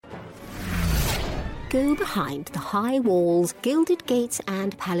go behind the high walls, gilded gates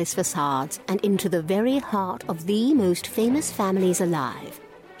and palace facades and into the very heart of the most famous families alive.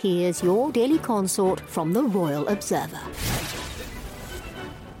 Here's your daily consort from the Royal Observer.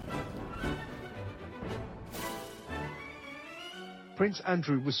 Prince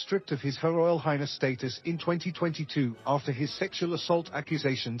Andrew was stripped of his Her Royal Highness status in 2022 after his sexual assault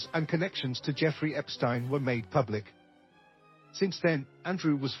accusations and connections to Jeffrey Epstein were made public. Since then,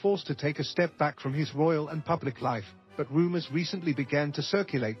 Andrew was forced to take a step back from his royal and public life, but rumors recently began to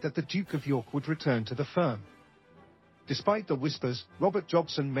circulate that the Duke of York would return to the firm. Despite the whispers, Robert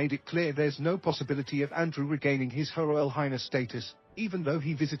Jobson made it clear there's no possibility of Andrew regaining his Her Royal Highness status, even though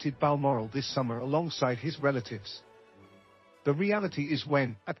he visited Balmoral this summer alongside his relatives. The reality is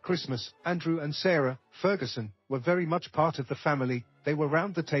when, at Christmas, Andrew and Sarah Ferguson were very much part of the family. They were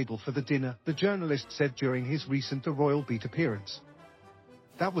round the table for the dinner, the journalist said during his recent The Royal Beat appearance.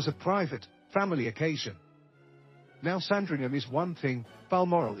 That was a private, family occasion. Now Sandringham is one thing,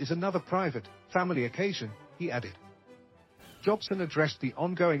 Balmoral is another private, family occasion, he added. Jobson addressed the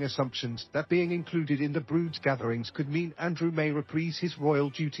ongoing assumptions that being included in the Brood's gatherings could mean Andrew may reprise his royal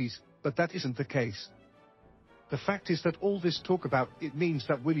duties, but that isn't the case. The fact is that all this talk about it means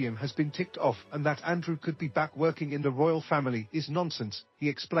that William has been ticked off and that Andrew could be back working in the royal family is nonsense, he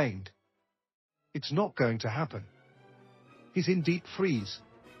explained. It's not going to happen. He's in deep freeze.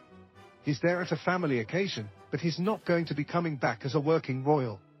 He's there at a family occasion, but he's not going to be coming back as a working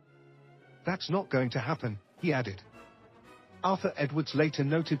royal. That's not going to happen, he added. Arthur Edwards later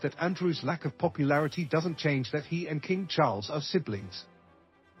noted that Andrew's lack of popularity doesn't change that he and King Charles are siblings.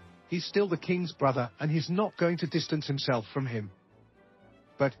 He's still the King's brother and he's not going to distance himself from him.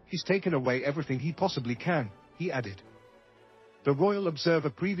 But he's taken away everything he possibly can, he added. The Royal Observer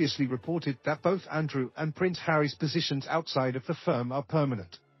previously reported that both Andrew and Prince Harry's positions outside of the firm are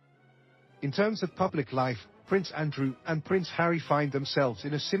permanent. In terms of public life, Prince Andrew and Prince Harry find themselves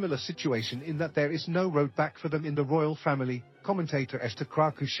in a similar situation in that there is no road back for them in the royal family, commentator Esther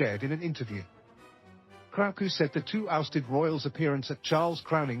Krakow shared in an interview. Krakow said the two ousted royals' appearance at Charles'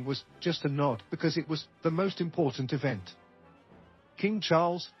 crowning was just a nod because it was the most important event. King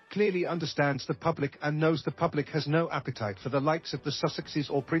Charles clearly understands the public and knows the public has no appetite for the likes of the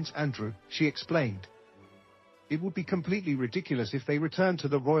Sussexes or Prince Andrew, she explained. It would be completely ridiculous if they return to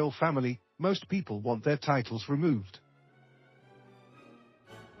the royal family. Most people want their titles removed.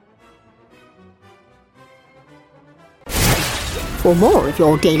 For more of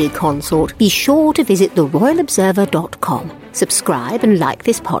your daily consort, be sure to visit theroyalobserver.com. Subscribe and like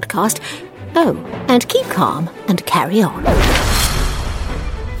this podcast. Oh, and keep calm and carry on.